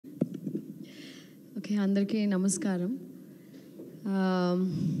Okay, అందరికీ నమస్కారం.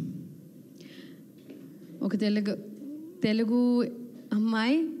 ఒక తెలుగు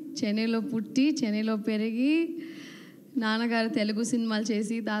అమ్మాయి చెన్నైలో పుట్టి చెన్నైలో పెరిగి నాన్నగారు తెలుగు సినిమాలు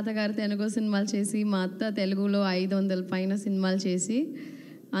చేసి తాతగారు తెలుగు సినిమాలు చేసి మా అత్త తెలుగులో 500 పైన సినిమాలు చేసి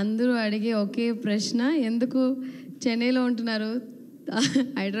అందరూ అడిగే ఒకే ప్రశ్న, ఎందుకు చెన్నైలో ఉంటున్నారు,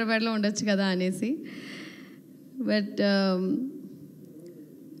 హైదరాబాద్లో ఉండొచ్చు కదా అనేసి. బట్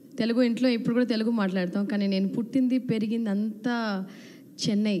తెలుగు ఇంట్లో ఇప్పుడు కూడా తెలుగు మాట్లాడతాం, కానీ నేను పుట్టింది పెరిగింది అంతా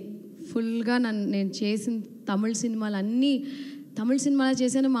చెన్నై. ఫుల్గా నేను చేసిన తమిళ సినిమాలు అన్నీ తమిళ సినిమాలు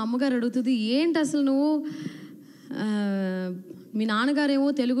చేశాను. మా అమ్మగారు అడుగుతుంది, ఏంటి అసలు నువ్వు, మీ నాన్నగారేమో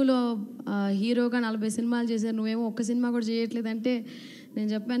తెలుగులో హీరోగా 40 సినిమాలు చేశారు, నువ్వేమో ఒక్క సినిమా కూడా చేయట్లేదంటే నేను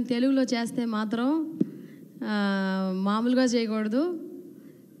చెప్పాను, తెలుగులో చేస్తే మాత్రం మామూలుగా చేయకూడదు,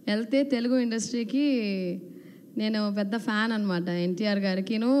 వెళ్తే తెలుగు ఇండస్ట్రీకి నేను పెద్ద ఫ్యాన్ అనమాట. ఎన్టీఆర్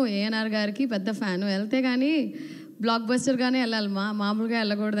గారికిను ఏఎన్ఆర్ గారికి పెద్ద ఫ్యాను. వెళ్తే కానీ బ్లాక్ బస్టర్గానే వెళ్ళాలి, మామూలుగా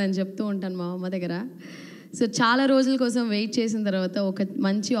వెళ్ళకూడదు అని చెప్తూ ఉంటాను మా అమ్మ దగ్గర. సో చాలా రోజుల కోసం వెయిట్ చేసిన తర్వాత ఒక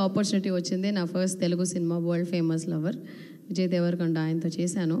మంచి ఆపర్చునిటీ వచ్చింది. నా first Telugu cinema world famous lover Vijay Devarakonda, ఆయనతో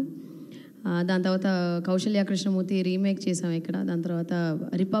చేశాను. దాని తర్వాత కౌశల్య కృష్ణమూర్తి రీమేక్ చేసాం ఇక్కడ. దాని తర్వాత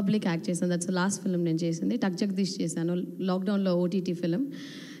రిపబ్లిక్ యాక్ట్ చేశాను, దట్స్ లాస్ట్ ఫిల్మ్ నేను చేసింది. టక్ జగదీష్ చేశాను, లాక్డౌన్లో ఓటీటీ ఫిలిం.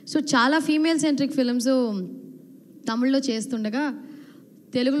 సో చాలా ఫీమేల్ సెంట్రిక్ ఫిలిమ్స్ తమిళ్లో చేస్తుండగా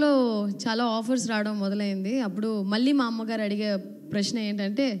తెలుగులో చాలా ఆఫర్స్ రావడం మొదలైంది. అప్పుడు మళ్ళీ మా అమ్మగారు అడిగే ప్రశ్న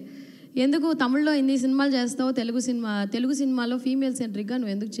ఏంటంటే, ఎందుకు తమిళ్లో ఇన్ని సినిమాలు చేస్తావు, తెలుగు సినిమాలో ఫీమేల్ సెంట్రిక్గా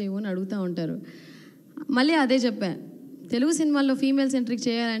నువ్వు ఎందుకు చేయవు అని అడుగుతూ ఉంటారు. మళ్ళీ అదే చెప్పాను, తెలుగు సినిమాల్లో ఫీమేల్ సెంట్రిక్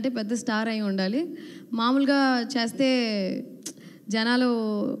చేయాలంటే పెద్ద స్టార్ అయి ఉండాలి, మామూలుగా చేస్తే జనాలు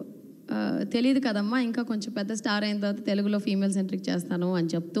తెలియదు కదమ్మా, ఇంకా కొంచెం పెద్ద స్టార్ అయిన తర్వాత తెలుగులో ఫీమేల్ సెంట్రిక్ చేస్తాను అని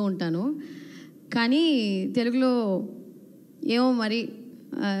చెప్తూ ఉంటాను. కానీ తెలుగులో ఏమో మరి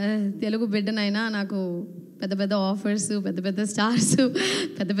తెలుగు బిడ్డనైనా నాకు పెద్ద పెద్ద ఆఫర్స్, పెద్ద పెద్ద స్టార్స్,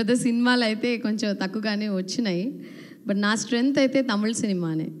 పెద్ద పెద్ద సినిమాలు అయితే కొంచెం తక్కువగానే వచ్చినాయి. బట్ నా స్ట్రెంగ్త్ అయితే తమిళ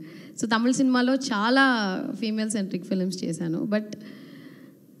సినిమానే. సో తమిళ సినిమాలో చాలా ఫీమేల్ సెంట్రిక్ ఫిలిమ్స్ చేశాను. బట్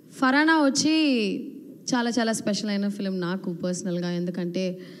ఫరానా వచ్చి చాలా చాలా స్పెషల్ అయిన ఫిలిం నాకు పర్సనల్గా. ఎందుకంటే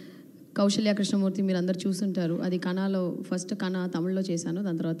కౌశల్య కృష్ణమూర్తి మీరు అందరు చూసుంటారు, అది కనాలో ఫస్ట్ కనా తమిళ్లో చేశాను,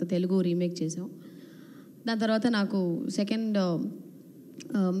 దాని తర్వాత తెలుగు రీమేక్ చేసాం. దాని తర్వాత నాకు సెకండ్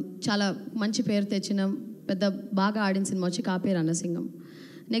చాలా మంచి పేరు తెచ్చిన పెద్ద బాగా ఆడిన సినిమా వచ్చి కాపే రణసింగం.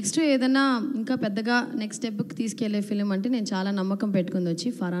 నెక్స్ట్ ఏదైనా ఇంకా పెద్దగా నెక్స్ట్ స్టెప్కి తీసుకెళ్లే ఫిలిం అంటే నేను చాలా నమ్మకం పెట్టుకుంది వచ్చి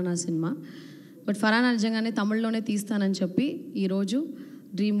ఫరానా సినిమా. బట్ ఫరానా నిజంగానే తమిళ్లోనే తీస్తానని చెప్పి ఈరోజు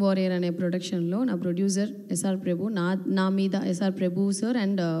డ్రీమ్ వారియర్ అనే ప్రొడక్షన్లో నా ప్రొడ్యూసర్ ఎస్ఆర్ ప్రభు, నా మీద SR Prabhu sir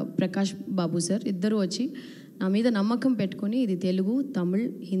and Prakash Babu sir ఇద్దరు వచ్చి నా మీద నమ్మకం పెట్టుకొని ఇది తెలుగు, తమిళ్,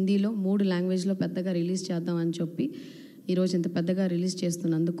 హిందీలో 3 లాంగ్వేజ్లో పెద్దగా రిలీజ్ చేద్దామని చెప్పి ఈరోజు ఇంత పెద్దగా రిలీజ్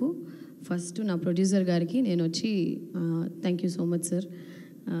చేస్తున్నందుకు ఫస్ట్ నా ప్రొడ్యూసర్ గారికి నేను వచ్చి thank you so much sir.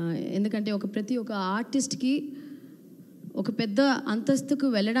 ఎందుకంటే ప్రతి ఒక్క ఆర్టిస్ట్కి ఒక పెద్ద అంతస్తుకు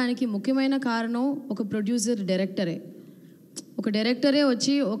వెళ్ళడానికి ముఖ్యమైన కారణం ఒక ప్రొడ్యూసర్, డైరెక్టరే. ఒక డైరెక్టరే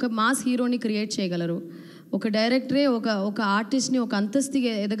వచ్చి ఒక మాస్ హీరోని క్రియేట్ చేయగలరు. ఒక డైరెక్టరే ఒక ఆర్టిస్ట్ని ఒక అంతస్తుకి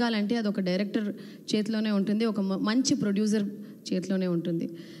ఎదగాలంటే అది ఒక డైరెక్టర్ చేతిలోనే ఉంటుంది, ఒక మంచి ప్రొడ్యూసర్ చేతిలోనే ఉంటుంది.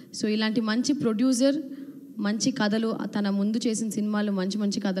 సో ఇలాంటి మంచి ప్రొడ్యూసర్ మంచి కథలు, తన ముందు చేసిన సినిమాలు మంచి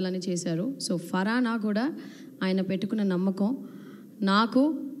మంచి కథలని చేశారు. సో ఫరానా కూడా ఆయన పెట్టుకున్న నమ్మకం నాకు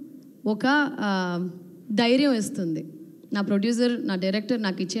ఒక ధైర్యం ఇస్తుంది. నా ప్రొడ్యూసర్, నా డైరెక్టర్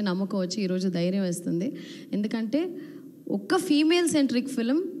నాకు ఇచ్చే నమ్మకం వచ్చి ఈరోజు ధైర్యం ఇస్తుంది. ఎందుకంటే ఒక్క female centric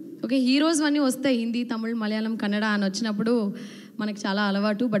film, okay heroes అన్నీ వస్తాయి హిందీ, తమిళ్, మలయాళం, కన్నడ అని వచ్చినప్పుడు మనకి చాలా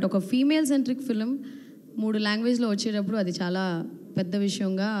అలవాటు. బట్ ఒక ఫీమేల్ సెంట్రిక్ ఫిలిం 3 లాంగ్వేజ్లో వచ్చేటప్పుడు అది చాలా పెద్ద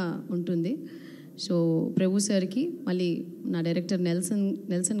విషయంగా ఉంటుంది. సో ప్రభు సార్కి, మళ్ళీ నా డైరెక్టర్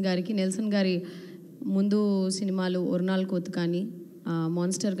నెల్సన్ గారి ముందు సినిమాలు ఒరినాల్ కోత్ కానీ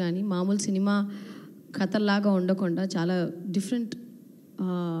మాన్స్టర్ కానీ మామూలు సినిమా కథల్లాగా ఉండకుండా చాలా డిఫరెంట్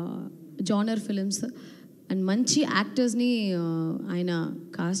జానర్ ఫిలిమ్స్ అండ్ మంచి యాక్టర్స్ని ఆయన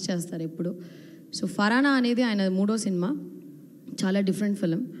కాస్ట్ చేస్తారు ఎప్పుడు. సో ఫరానా అనేది ఆయన 3వ సినిమా, చాలా డిఫరెంట్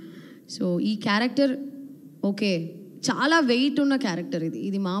ఫిలిం. సో ఈ క్యారెక్టర్ ఓకే చాలా వెయిట్ ఉన్న క్యారెక్టర్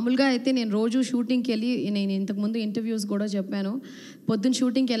ఇది మామూలుగా అయితే నేను రోజు షూటింగ్కి వెళ్ళి, నేను ఇంతకుముందు ఇంటర్వ్యూస్ కూడా చెప్పాను, పొద్దున్న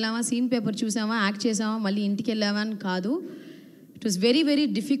షూటింగ్కి వెళ్ళామా, సీన్ పేపర్ చూసామా, యాక్ట్ చేసామా, మళ్ళీ ఇంటికి వెళ్ళామా అని కాదు. It was very very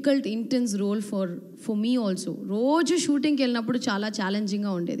difficult, intense role for me also. రోజు షూటింగ్కి వెళ్ళినప్పుడు చాలా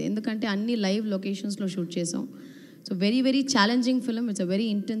ఛాలెంజింగ్గా ఉండేది, ఎందుకంటే అన్ని లైవ్ లొకేషన్స్లో షూట్ చేసాం. So very very challenging film, it's a very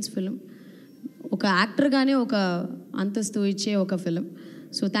intense film. ఒక యాక్టర్గానే ఒక అంతస్తు ఇచ్చే ఒక film.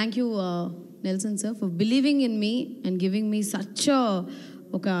 So thank you Nelson sir for believing in me and giving me such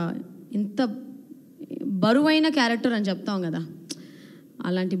ఒక ఇంత బరువైన క్యారెక్టర్ అని చెప్తాం కదా,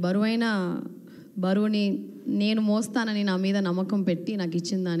 అలాంటి బరువైన బరువుని నేను మోస్తానని నా మీద నమ్మకం పెట్టి నాకు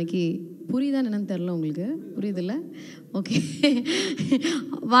ఇచ్చిన దానికి పురిదా నేను తెరలో உங்களுக்கு పురిదిలే ఓకే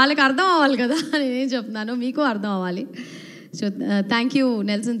వాళ్ళకి అర్థం అవ్వాలి కదా నేనేం చెప్తున్నాను మీకు అర్థం అవ్వాలి so thank you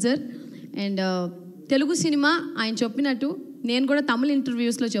Nelson sir and Telugu cinema ఆయన చెప్పినట్టు నేను కూడా తమిళ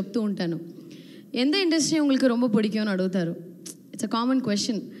ఇంటర్వ్యూస్లో చెప్తూ ఉంటాను எந்த ఇండస్ట్రీ உங்களுக்கு ரொம்ப பிடிக்கும்னு అడుగుతారు ఇట్స్ అ కామన్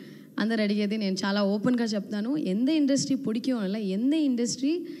క్వశ్చన్ అందరు అడిగేది నేను చాలా ఓపెన్గా చెప్తాను எந்த ఇండస్ట్రీ பிடிக்கும் అలా எந்த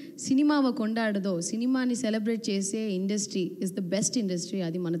ఇండస్ట్రీ సినిమాவை கொண்டாடுதோ సినిమాని సెలబ్రేట్ చేసే industry is the best industry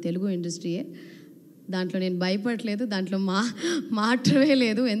అది మన తెలుగు ఇండస్ట్రీయే దాంట్లో నేను భయపడలేదు దాంట్లో మాత్రమే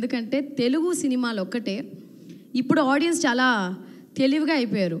లేదు ఎందుకంటే తెలుగు సినిమాలు ఒక్కటే ఇప్పుడు ఆడియన్స్ చాలా తెలివిగా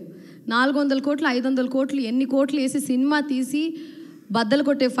అయిపోయారు 400 కోట్లు 500 కోట్లు ఎన్ని కోట్లు వేసి సినిమా తీసి బద్దలు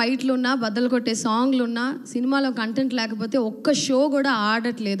కొట్టే ఫైట్లు ఉన్నా బద్దలు కొట్టే సాంగ్లు ఉన్నా సినిమాలో కంటెంట్ లేకపోతే ఒక్క షో కూడా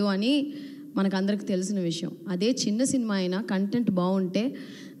ఆడట్లేదు అని మనకు అందరికీ తెలిసిన విషయం అదే చిన్న సినిమా అయినా కంటెంట్ బాగుంటే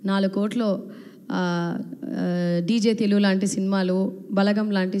 4 కోట్లు డీజే తెలుగు లాంటి సినిమాలు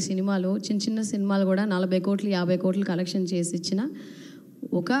బలగం లాంటి సినిమాలు చిన్న చిన్న సినిమాలు కూడా 40 కోట్లు 50 కోట్లు కలెక్షన్ చేసి ఇచ్చిన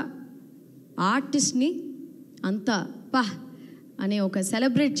ఒక ఆర్టిస్ట్ని అంత అనే ఒక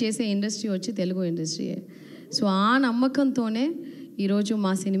సెలబ్రేట్ చేసే ఇండస్ట్రీ వచ్చి తెలుగు ఇండస్ట్రీయే సో ఆ నమ్మకంతోనే ఈరోజు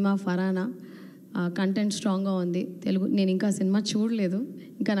మా సినిమా ఫరానా కంటెంట్ స్ట్రాంగ్గా ఉంది తెలుగు నేను ఇంకా సినిమా చూడలేదు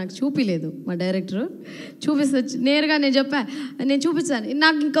ఇంకా నాకు చూపిలేదు మా డైరెక్టరు చూపిస్తా నేరుగా నేను చూపించాను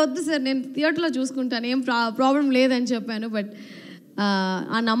నాకు ఇంకా వద్దు సార్ నేను థియేటర్లో చూసుకుంటాను ఏం ప్రాబ్లం లేదని చెప్పాను బట్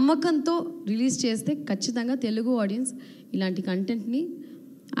ఆ నమ్మకంతో రిలీజ్ చేస్తే ఖచ్చితంగా తెలుగు ఆడియన్స్ ఇలాంటి కంటెంట్ని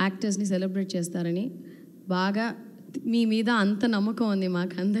యాక్టర్స్ని సెలబ్రేట్ చేస్తారని బాగా మీ మీద అంత నమ్మకం ఉంది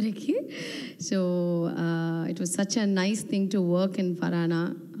మాకు అందరికీ so it was such a nice thing to work in ఫరానా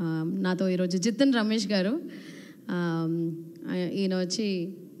నాతో ఈరోజు జితన్ రమేష్ గారు ఈయన వచ్చి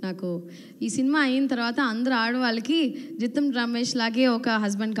నాకు ఈ సినిమా అయిన తర్వాత అందరు ఆడవాళ్ళకి జితన్ రమేష్ లాగే ఒక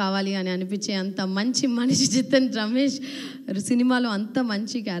హస్బెండ్ కావాలి అని అనిపించే అంత మంచి మనిషి జితన్ రమేష్ సినిమాలో అంత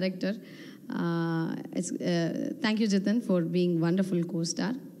మంచి character thank you Jitan for being wonderful co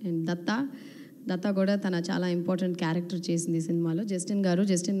star and Datta కూడా తన చాలా ఇంపార్టెంట్ క్యారెక్టర్ చేసింది ఈ సినిమాలో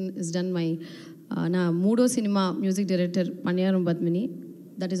జస్టిన్ ఇస్ డన్ మై నా 3వ cinema music director paniyaram Padmini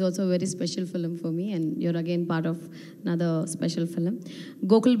that is also very special film for me and your again part of నదర్ special film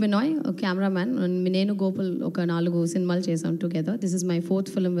Gokul బినాయ్ cameraman నేను గోకుల్ ఒక 4 సినిమాలు చేసాం together this is my 4th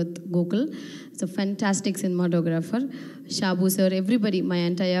film with Gokul it's a fantastic cinematographer Shabu sir everybody my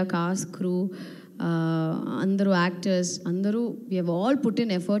entire cost crew అందరూ actors అందరూ we have all put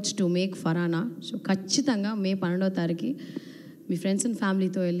in efforts to make ఫరానా so ఖచ్చితంగా మే 12వ తారీఖు మీ friends and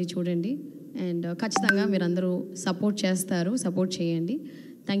ఫ్యామిలీతో వెళ్ళి చూడండి అండ్ ఖచ్చితంగా మీరు అందరూ సపోర్ట్ చేయండి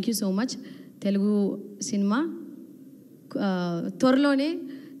thank you so much Telugu cinema త్వరలోనే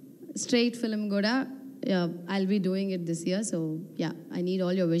స్ట్రైట్ ఫిలిం కూడా I'll be doing it this year so yeah I need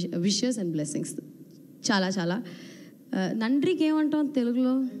all your wishes and blessings చాలా చాలా నండ్రికి ఏమంటాం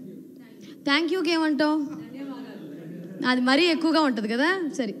తెలుగులో థ్యాంక్ యూకి ఏమంటావు అది మరీ ఎక్కువగా ఉంటుంది కదా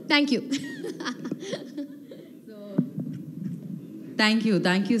సరే thank you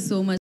thank you so much